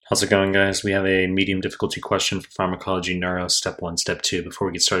How's it going, guys? We have a medium difficulty question for pharmacology neuro, step 1, step 2. Before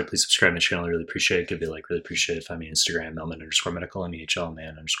we get started, please subscribe to the channel. I really appreciate it. Give it a like. Really appreciate it. Find me on Instagram, melman_medical,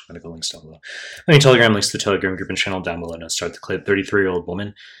 MEHL_medical, links down below. My Telegram, links to the Telegram group and channel down below. Now start the clip. 33-year-old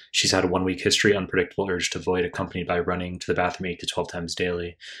woman. She's had a 1-week history, unpredictable urge to void, accompanied by running to the bathroom 8 to 12 times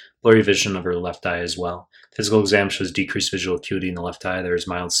daily. Blurry vision of her left eye as well. Physical exam shows decreased visual acuity in the left eye. There is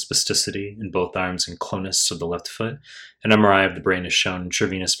mild spasticity in both arms and clonus of the left foot. An MRI of the brain is shown.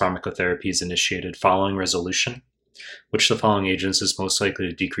 Intravenous pharmacotherapy is initiated following resolution. Which of the following agents is most likely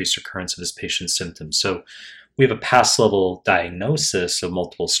to decrease recurrence of this patient's symptoms? So we have a past level diagnosis of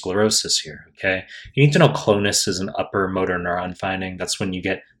multiple sclerosis here, okay? You need to know clonus is an upper motor neuron finding. That's when you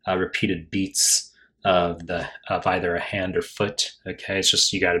get repeated beats of either a hand or foot, okay? It's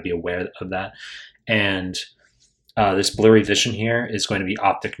just you got to be aware of that. And this blurry vision here is going to be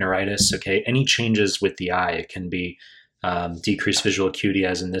optic neuritis, okay? Any changes with the eye, it can be decreased visual acuity,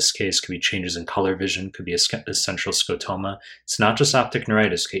 as in this case, could be changes in color vision, could be a central scotoma. It's not just optic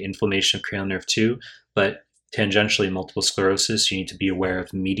neuritis, okay? Inflammation of cranial nerve 2, but tangentially multiple sclerosis, you need to be aware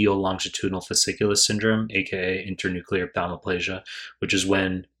of medial longitudinal fasciculus syndrome, aka internuclear ophthalmoplegia, which is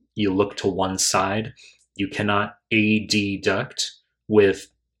when you look to one side. You cannot adduct with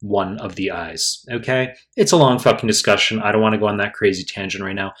one of the eyes, okay? It's a long fucking discussion. I don't want to go on that crazy tangent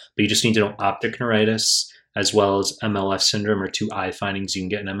right now, but you just need to know optic neuritis as well as MLF syndrome, or 2 eye findings you can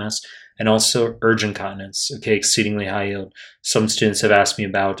get in MS, and also urge incontinence, okay? Exceedingly high yield. Some students have asked me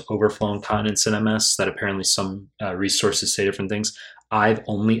about overflow incontinence in MS, that apparently some resources say different things. I've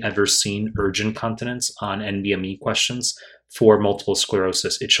only ever seen urge incontinence on NBME questions for multiple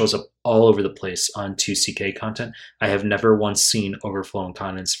sclerosis. It shows up all over the place on 2CK content. I have never once seen overflow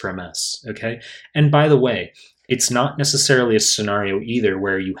incontinence for MS, okay? And by the way, it's not necessarily a scenario either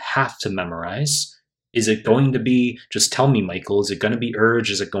where you have to memorize. Is it going to be, just tell me, Michael, is it going to be urge?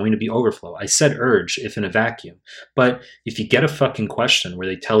 Is it going to be overflow? I said urge if in a vacuum. But if you get a fucking question where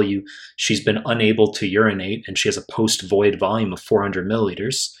they tell you she's been unable to urinate and she has a post-void volume of 400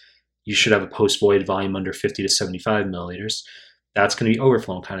 milliliters, you should have a post-void volume under 50 to 75 milliliters. That's going to be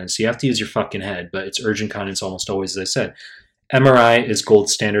overflow incontinence. So you have to use your fucking head, but it's urge incontinence almost always, as I said. MRI is gold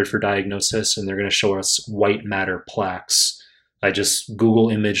standard for diagnosis, and they're going to show us white matter plaques. I just Google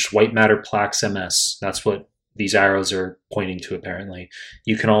imaged white matter plaques MS. That's what these arrows are pointing to, apparently.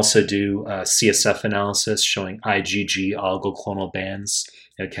 You can also do CSF analysis showing IgG oligoclonal bands,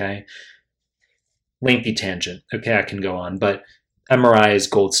 okay? Lengthy tangent. Okay, I can go on, but MRI is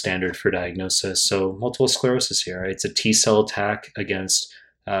gold standard for diagnosis. So multiple sclerosis here, right? It's a T-cell attack against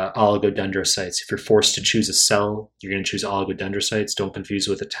oligodendrocytes. If you're forced to choose a cell, you're going to choose oligodendrocytes. Don't confuse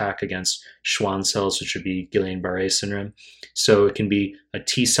with attack against Schwann cells, which would be Guillain-Barré syndrome. So it can be a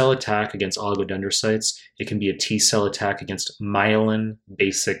T-cell attack against oligodendrocytes. It can be a T-cell attack against myelin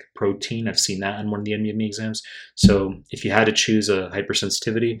basic protein. I've seen that on one of the NBME exams. So if you had to choose a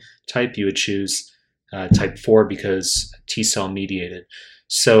hypersensitivity type, you would choose type 4 because T-cell mediated.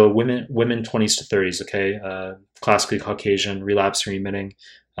 So women 20s to 30s, okay, classically Caucasian, relapse remitting,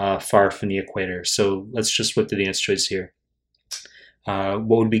 far from the equator. So let's just whip through the answer choice here. What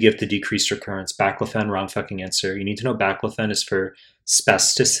would we give to decreased recurrence? Baclofen, wrong fucking answer. You need to know baclofen is for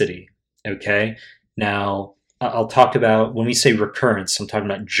spasticity, okay? Now, I'll talk about, when we say recurrence, I'm talking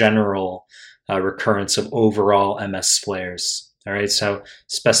about general recurrence of overall MS flares. All right, so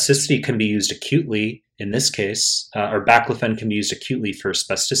spasticity can be used acutely in this case, or baclofen can be used acutely for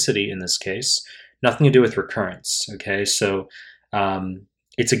spasticity in this case. Nothing to do with recurrence, okay? So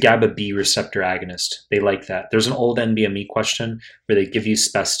it's a GABA B receptor agonist. They like that. There's an old NBME question where they give you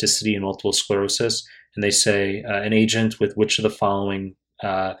spasticity in multiple sclerosis, and they say an agent with which of the following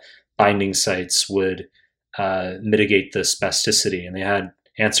binding sites would mitigate the spasticity, and they had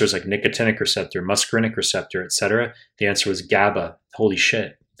answers like nicotinic receptor, muscarinic receptor, etc. The answer was GABA. Holy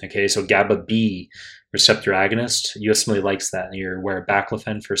shit. Okay, so GABA B receptor agonist. USMLE likes that. You're aware of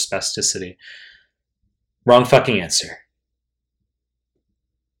baclofen for spasticity. Wrong fucking answer.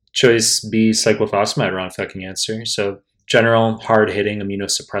 Choice B, cyclophosphamide. Wrong fucking answer. So general, hard-hitting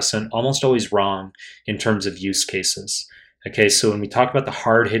immunosuppressant. Almost always wrong in terms of use cases. Okay, so when we talk about the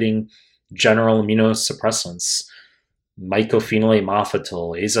hard-hitting general immunosuppressants, mycophenolate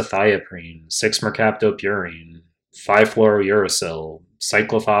mofetil, azathioprine, 6-mercaptopurine, 5-fluorouracil,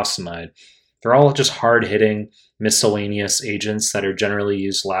 cyclophosphamide, they're all just hard-hitting miscellaneous agents that are generally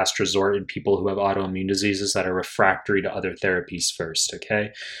used last resort in people who have autoimmune diseases that are refractory to other therapies first,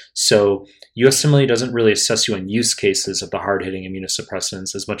 okay? So USMLE doesn't really assess you on use cases of the hard-hitting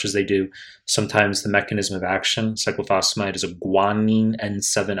immunosuppressants as much as they do sometimes the mechanism of action. Cyclophosphamide is a guanine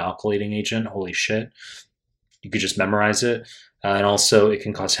N7 alkylating agent. Holy shit. You could just memorize it. And also, it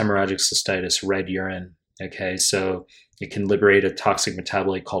can cause hemorrhagic cystitis, red urine. Okay, so it can liberate a toxic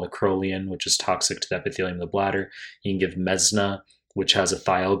metabolite called acrolein, which is toxic to the epithelium of the bladder. You can give mesna, which has a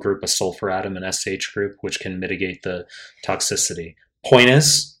thiol group, a sulfur atom, an SH group, which can mitigate the toxicity. Point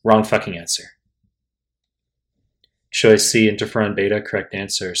is, wrong fucking answer. Choice C, interferon beta, correct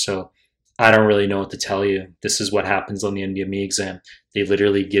answer. So I don't really know what to tell you. This is what happens on the NBME exam. They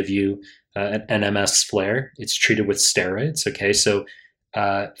literally give you an MS flare. It's treated with steroids. Okay, so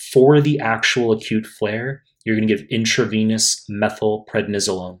for the actual acute flare, you're going to give intravenous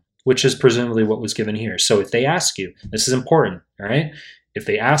methylprednisolone, which is presumably what was given here. So if they ask you, this is important, all right? If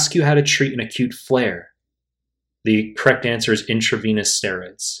they ask you how to treat an acute flare, the correct answer is intravenous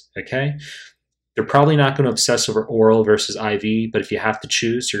steroids, okay? They're probably not going to obsess over oral versus IV, but if you have to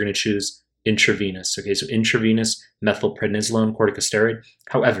choose, you're going to choose intravenous. Okay, so intravenous methylprednisolone corticosteroid.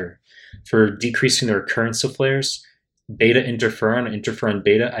 However, for decreasing the recurrence of flares, beta interferon, interferon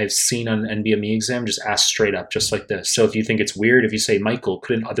beta, I've seen on an NBME exam just asked straight up, just like this. So if you think it's weird, if you say, Michael,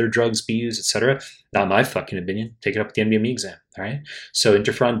 couldn't other drugs be used, etc., not my fucking opinion. Take it up with the NBME exam, all right? So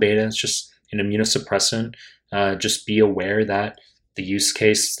interferon beta is just an immunosuppressant. Just be aware that the use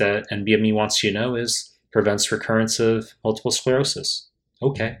case that NBME wants you to know is prevents recurrence of multiple sclerosis.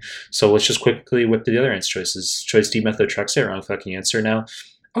 Okay, so let's just quickly whip to the other answer choices. Choice D, methotrexate, wrong fucking answer. Now,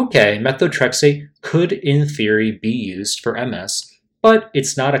 okay, methotrexate could, in theory, be used for MS, but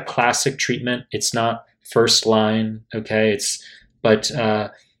it's not a classic treatment. It's not first line, okay? But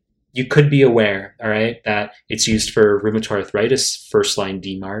you could be aware, all right, that it's used for rheumatoid arthritis, first line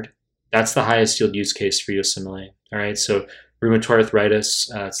DMARD. That's the highest yield use case for USMLE, all right? So rheumatoid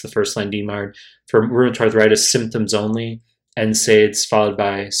arthritis, it's the first line DMARD. For rheumatoid arthritis, symptoms only, NSAIDs followed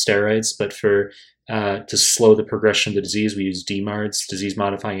by steroids, but for to slow the progression of the disease, we use DMARDs,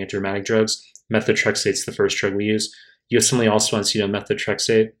 disease-modifying antirheumatic drugs. Methotrexate's the first drug we use. USMLE also wants you to know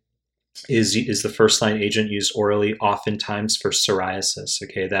methotrexate is the first-line agent used orally, oftentimes for psoriasis.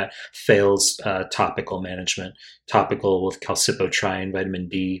 Okay, that fails topical management. Topical with calcipotriene, vitamin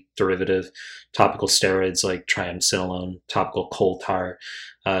D derivative, topical steroids like triamcinolone, topical coal tar.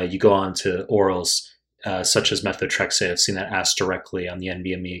 You go on to orals such as methotrexate. I've seen that asked directly on the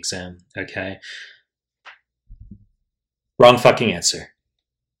NBME exam. Okay, wrong fucking answer.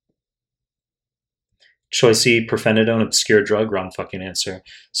 Choice C, pirfenidone, obscure drug, wrong fucking answer.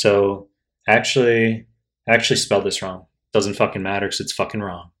 So actually spelled this wrong. Doesn't fucking matter because it's fucking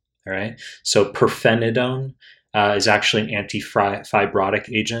wrong. All right. So pirfenidone is actually an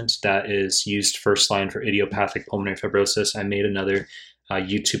anti-fibrotic agent that is used first line for idiopathic pulmonary fibrosis. I made another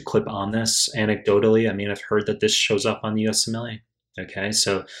YouTube clip on this. Anecdotally, I mean, I've heard that this shows up on the USMLE. Okay,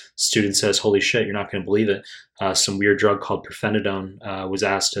 so student says, holy shit, you're not going to believe it. Some weird drug called pirfenidone was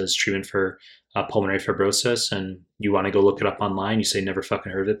asked as treatment for pulmonary fibrosis, and you want to go look it up online. You say, never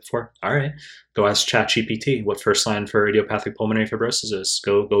fucking heard of it before. All right, go ask ChatGPT what first line for idiopathic pulmonary fibrosis is.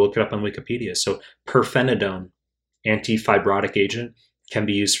 Go look it up on Wikipedia. So pirfenidone, anti-fibrotic agent, can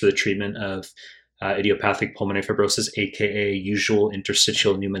be used for the treatment of idiopathic pulmonary fibrosis, aka usual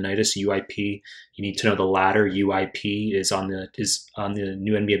interstitial pneumonitis, UIP. You need to know the latter. UIP is on the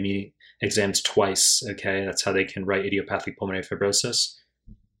new NBME exams twice. Okay, that's how they can write idiopathic pulmonary fibrosis.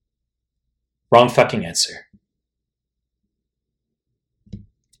 Wrong fucking answer.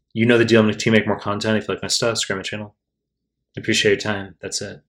 You know the deal. I'm going to make more content. If you like my stuff, subscribe my channel. Appreciate your time. That's it.